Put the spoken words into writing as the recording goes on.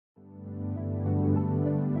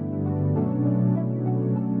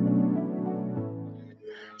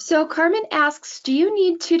So Carmen asks, do you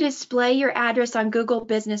need to display your address on Google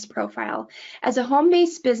Business Profile? As a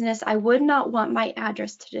home-based business, I would not want my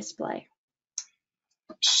address to display.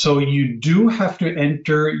 So you do have to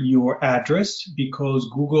enter your address because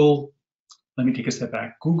Google, let me take a step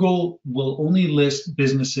back. Google will only list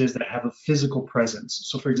businesses that have a physical presence.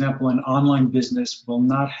 So for example, an online business will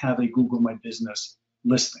not have a Google My Business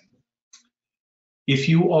listing. If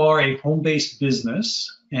you are a home-based business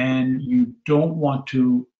and you don't want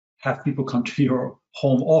to have people come to your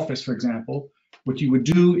home office, for example, what you would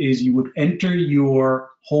do is you would enter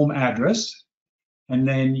your home address and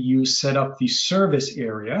then you set up the service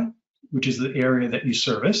area, which is the area that you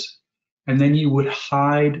service, and then you would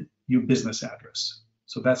hide your business address.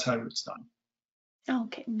 So that's how it's done.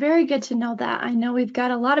 Okay, very good to know that. I know we've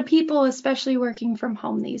got a lot of people, especially working from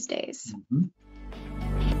home these days. Mhm.